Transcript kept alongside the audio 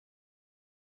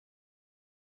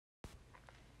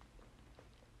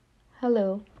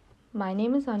Hello, my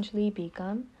name is Anjali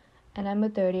Bekam, and I'm a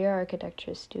third year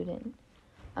architecture student.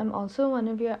 I'm also one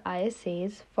of your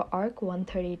ISAs for ARC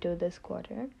 132 this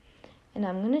quarter, and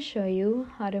I'm going to show you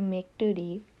how to make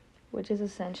 2D, which is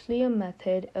essentially a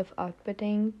method of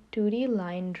outputting 2D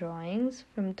line drawings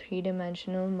from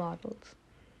three-dimensional models.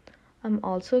 I'm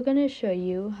also going to show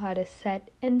you how to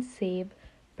set and save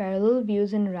parallel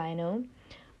views in Rhino,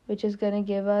 which is going to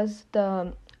give us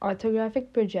the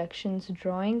orthographic projections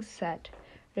drawing set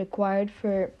required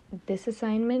for this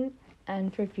assignment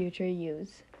and for future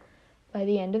use. By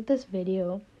the end of this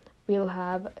video, we'll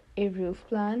have a roof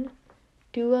plan,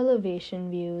 2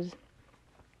 elevation views,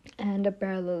 and a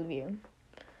parallel view.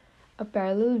 A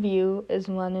parallel view is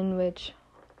one in which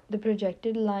the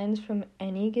projected lines from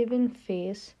any given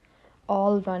face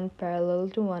all run parallel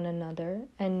to one another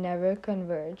and never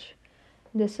converge.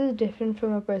 This is different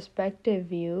from a perspective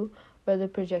view where the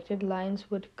projected lines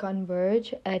would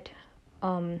converge at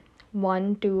 1,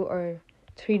 2, or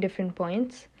 3 different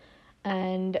points.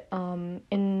 And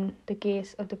in the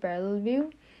case of the parallel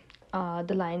view,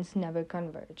 the lines never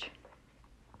converge.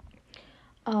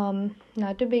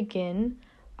 Now to begin,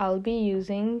 I'll be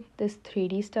using this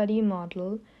 3D study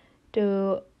model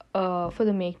for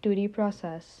the make 2D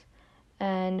process.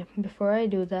 And before I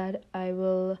do that, I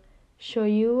will show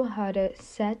you how to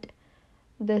set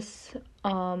this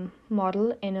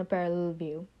model in a parallel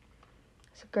view.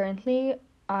 So currently,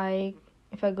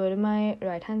 if I go to my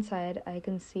right hand side, I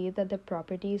can see that the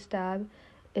properties tab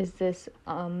is this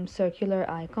circular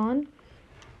icon,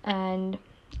 and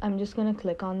I'm just going to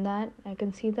click on that. I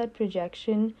can see that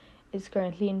projection is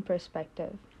currently in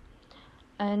perspective,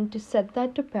 and to set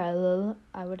that to parallel,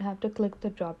 I would have to click the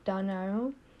drop down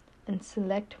arrow and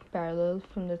select parallel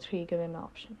from the 3 given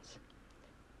options.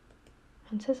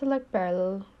 Once I select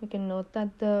parallel, we can note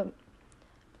that the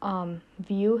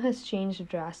view has changed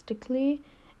drastically,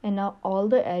 and now all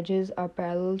the edges are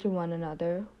parallel to one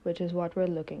another, which is what we're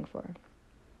looking for.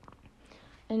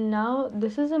 And now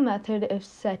this is a method of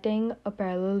setting a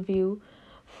parallel view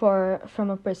from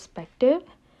a perspective,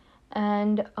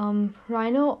 and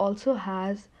Rhino also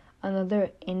has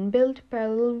another inbuilt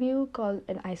parallel view called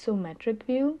an isometric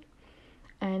view.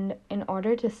 And in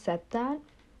order to set that,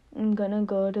 I'm gonna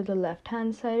go to the left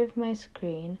hand side of my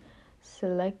screen,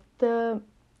 select the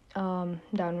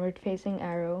downward facing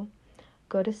arrow,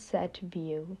 go to set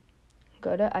view,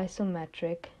 go to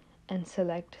isometric, and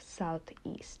select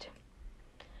southeast.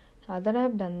 Now that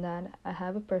I've done that, I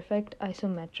have a perfect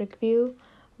isometric view,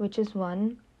 which is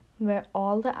one where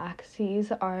all the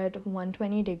axes are at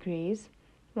 120 degrees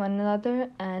one another,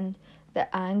 and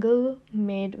the angle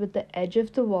made with the edge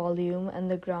of the volume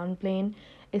and the ground plane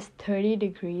is 30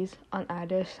 degrees on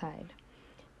either side.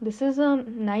 This is a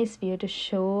nice view to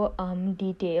show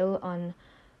detail on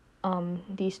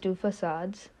these two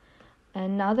facades.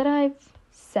 And now that I've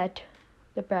set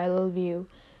the parallel view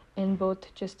in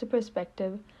both just the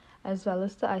perspective as well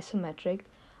as the isometric,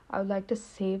 I would like to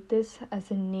save this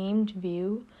as a named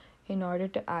view in order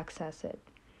to access it.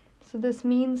 So this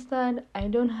means that I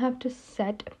don't have to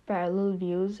set parallel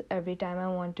views every time I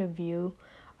want to view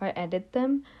or edit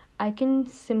them. I can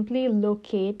simply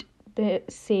locate the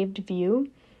saved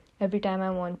view every time I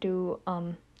want to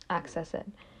access it.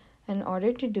 In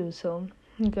order to do so,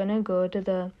 I'm gonna go to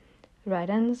the right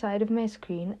hand side of my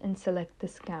screen and select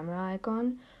this camera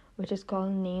icon, which is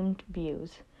called named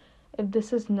views.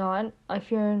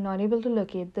 If you're not able to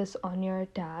locate this on your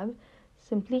tab,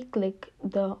 simply click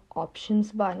the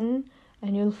options button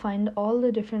and you'll find all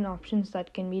the different options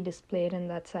that can be displayed in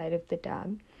that side of the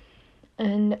tab.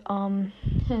 And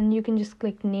you can just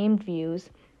click named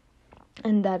views,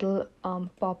 and that'll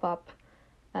pop up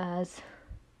as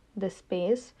the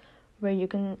space where you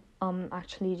can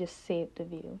actually just save the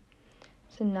view.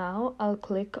 So now I'll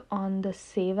click on the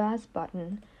save as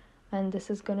button, and this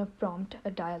is going to prompt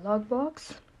a dialog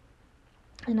box,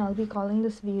 and I'll be calling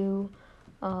this view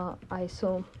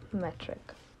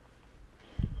isometric.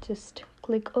 Just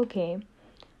click OK,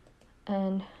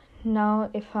 and now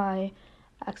if I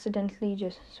accidentally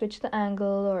just switch the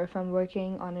angle, or if I'm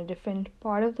working on a different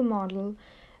part of the model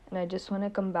and I just want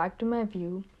to come back to my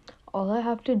view, all I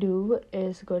have to do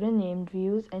is go to named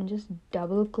views and just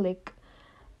double click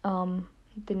the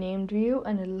named view,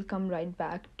 and it'll come right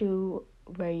back to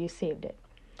where you saved it.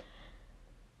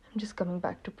 I'm just coming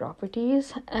back to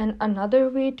properties, and another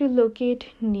way to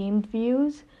locate named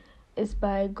views is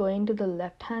by going to the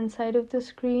left hand side of the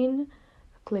screen,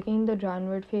 clicking the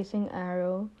downward facing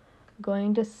arrow,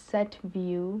 going to set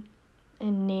view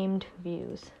and named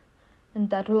views,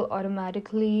 and that will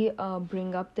automatically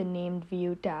bring up the named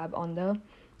view tab on the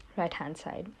right hand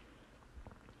side.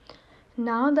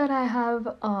 Now that I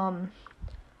have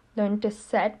learned to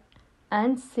set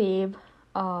and save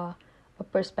a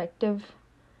perspective,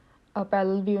 a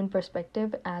parallel view in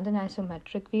perspective, and an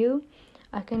isometric view,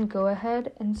 I can go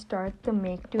ahead and start the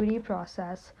make 2D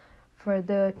process for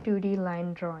the 2D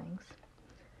line drawings.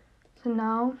 So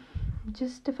now,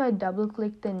 just if I double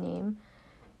click the name,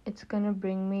 it's gonna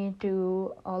bring me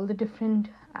to all the different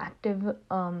active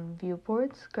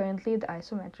viewports. Currently the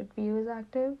isometric view is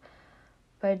active,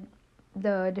 but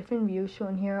the different views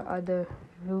shown here are the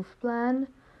roof plan,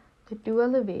 the two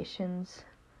elevations,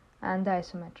 and the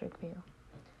isometric view.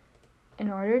 In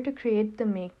order to create the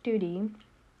make 2D,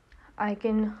 I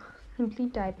can simply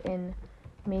type in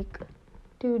make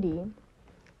 2D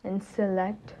and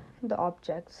select the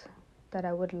objects that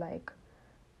I would like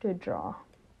to draw.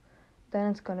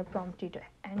 Then it's going to prompt you to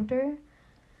enter,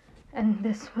 and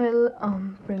this will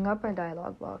bring up a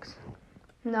dialog box.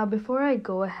 Now before I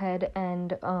go ahead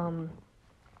and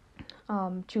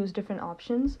choose different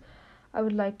options, I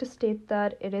would like to state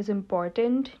that it is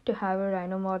important to have a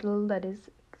Rhino model that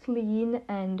is clean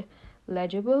and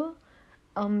legible.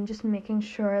 Just making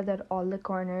sure that all the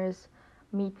corners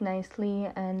meet nicely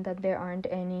and that there aren't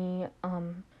any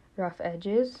rough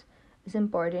edges is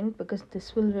important, because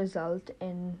this will result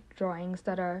in drawings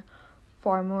that are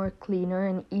far more cleaner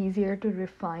and easier to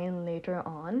refine later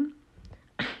on.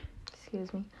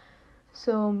 Excuse me.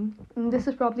 So this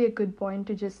is probably a good point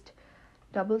to just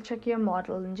double check your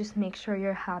model and just make sure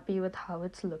you're happy with how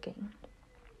it's looking.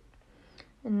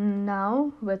 And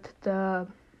now with the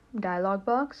dialog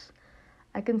box,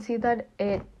 I can see that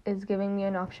it is giving me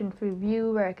an option for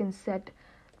view where I can set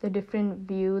the different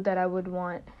view that I would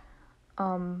want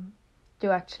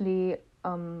to actually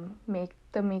make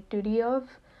the make 2D of.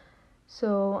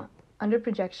 So under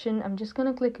projection, I'm just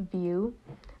gonna click view,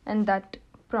 and that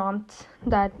prompts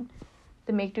that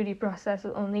the make 2D process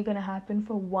is only gonna happen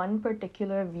for one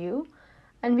particular view,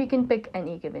 and we can pick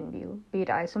any given view, be it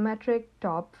isometric,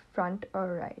 top, front,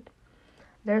 or right.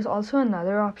 There's also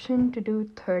another option to do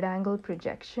third angle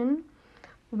projection,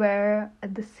 where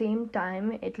at the same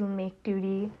time it will make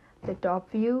 2D the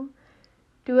top view,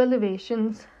 two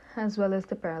elevations, as well as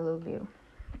the parallel view.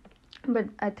 But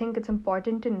I think it's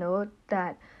important to note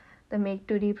that the make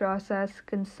 2D process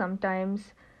can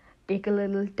sometimes take a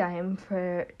little time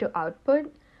to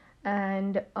output,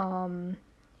 and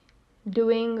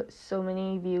doing so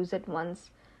many views at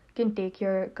once can take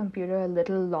your computer a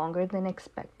little longer than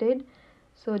expected.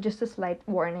 So just a slight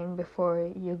warning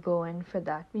before you go in for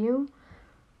that view.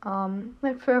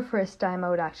 But for a first time, I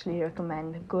would actually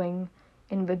recommend going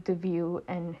in with the view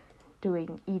and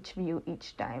doing each view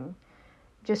each time,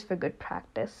 just for good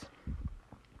practice.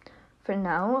 For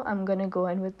now, I'm gonna go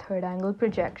in with third angle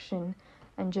projection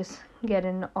and just get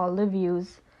in all the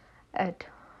views at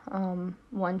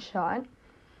one shot.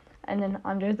 And then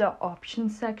under the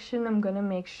options section, I'm gonna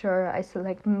make sure I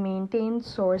select maintain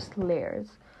source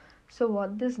layers. So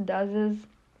what this does is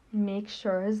make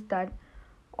sure that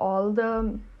all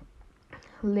the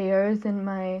layers in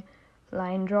my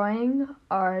line drawing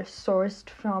are sourced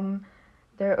from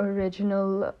their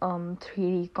original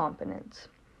 3D components.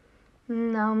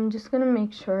 Now I'm just gonna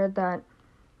make sure that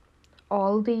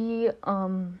all the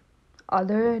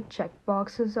other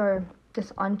checkboxes are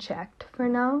just unchecked for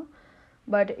now.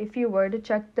 But if you were to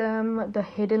check them, the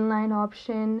hidden line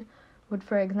option would,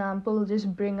 for example,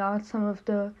 just bring out some of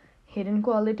the hidden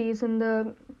qualities in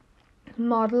the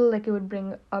model. Like it would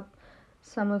bring up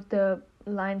some of the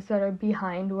lines that are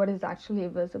behind what is actually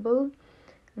visible.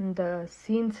 And the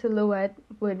scene silhouette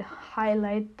would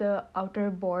highlight the outer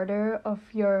border of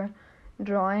your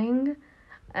drawing,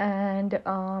 and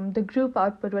the group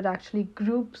output would actually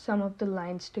group some of the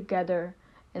lines together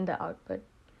in the output.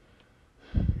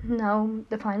 Now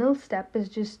the final step is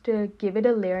just to give it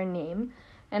a layer name,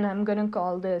 and I'm gonna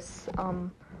call this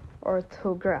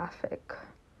orthographic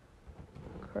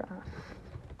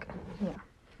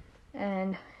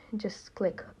and just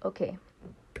click OK.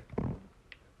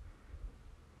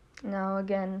 Now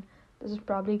again, this is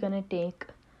probably gonna take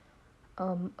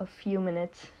a few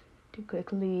minutes to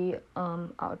quickly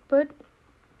output,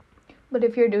 but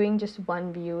if you're doing just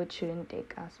one view, it shouldn't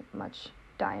take as much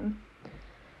time.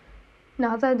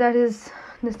 Now that this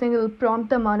thing will prompt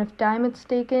the amount of time it's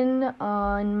taken.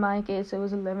 In my case, it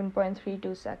was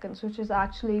 11.32 seconds, which is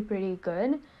actually pretty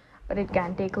good, but it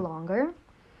can take longer.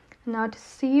 Now to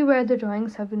see where the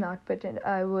drawings have been outputted,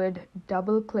 I would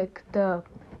double click the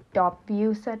top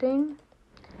view setting.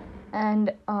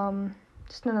 And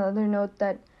just another note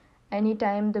that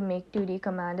anytime the make 2D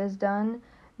command is done,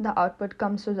 the output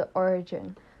comes to the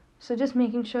origin. So just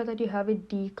making sure that you have a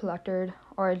decluttered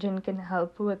origin can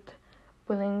help with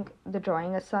pulling the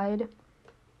drawing aside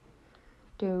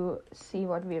to see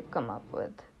what we've come up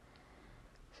with.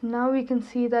 So now we can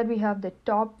see that we have the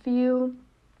top view,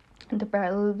 the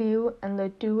parallel view, and the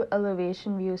two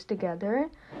elevation views together.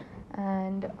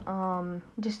 And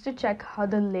just to check how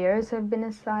the layers have been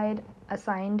assigned,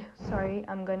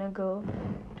 I'm gonna go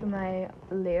to my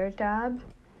layer tab,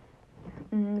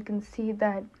 and you can see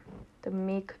that the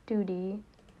Make 2D,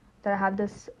 that I have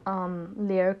this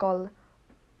layer called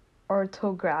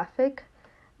orthographic,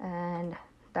 and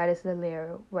that is the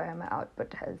layer where my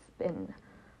output has been,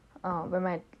 where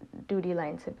my 2D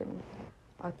lines have been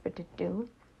outputted to.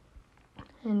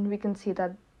 And we can see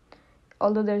that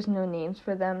although there's no names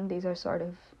for them, these are sort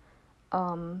of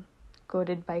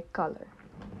coded by color.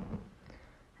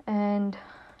 And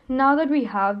now that we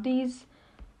have these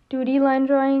 2D line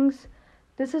drawings,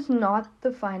 this is not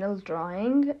the final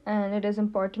drawing, and it is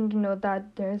important to note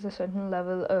that there is a certain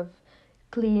level of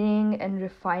cleaning and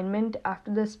refinement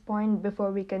after this point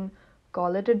before we can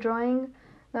call it a drawing.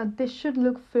 Now this should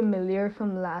look familiar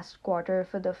from last quarter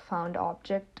for the found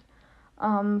object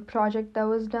project that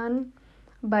was done,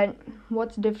 but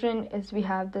what's different is we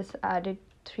have this added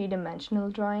three-dimensional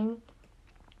drawing,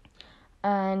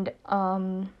 and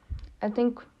I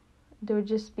think there would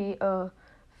just be a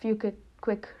few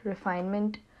quick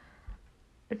refinements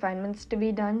to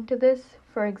be done to this.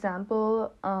 For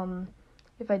example,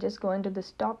 if I just go into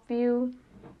this top view,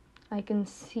 I can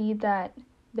see that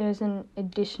there's an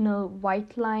additional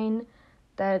white line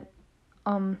that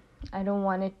I don't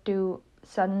want it to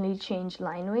suddenly change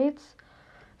line weights.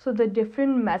 So the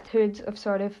different methods of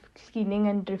sort of cleaning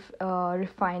and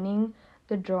refining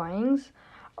the drawings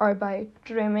are by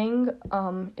trimming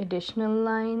additional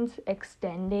lines,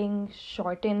 extending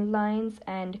shortened lines,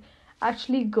 and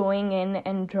actually going in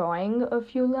and drawing a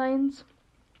few lines.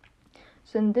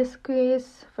 So in this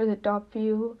case, for the top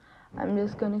view, I'm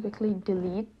just going to quickly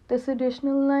delete this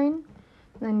additional line,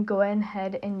 then go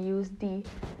ahead and use the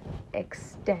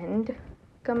extend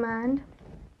command.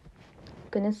 I'm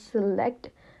going to select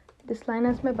this line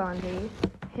as my boundary,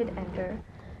 hit enter,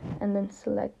 and then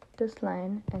select this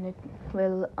line, and it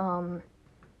will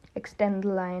extend the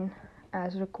line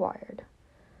as required.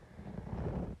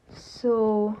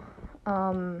 So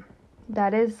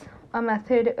that is a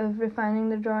method of refining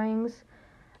the drawings,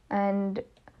 and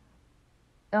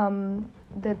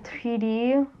the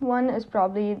 3D one is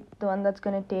probably the one that's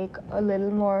going to take a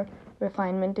little more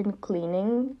refinement and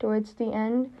cleaning towards the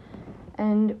end.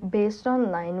 And based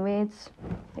on line weights,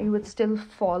 you would still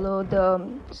follow the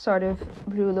sort of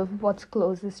rule of what's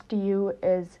closest to you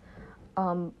is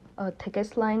a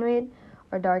thickest line weight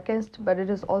or darkest, but it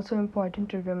is also important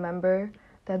to remember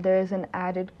that there is an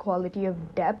added quality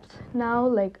of depth now.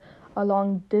 Like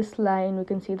along this line, we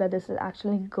can see that this is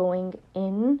actually going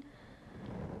in.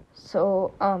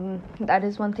 So that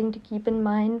is one thing to keep in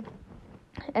mind.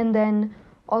 And then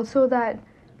also that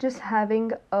just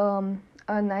having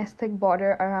a nice thick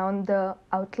border around the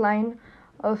outline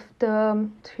of the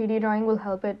 3D drawing will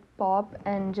help it pop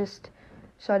and just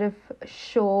sort of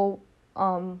show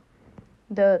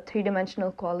the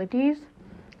three-dimensional qualities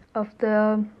of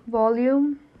the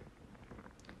volume.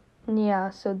 Yeah,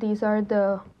 so these are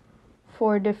the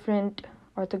 4 different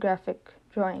orthographic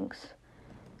drawings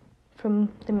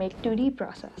from the Make 2D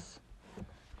process.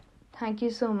 Thank you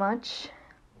so much.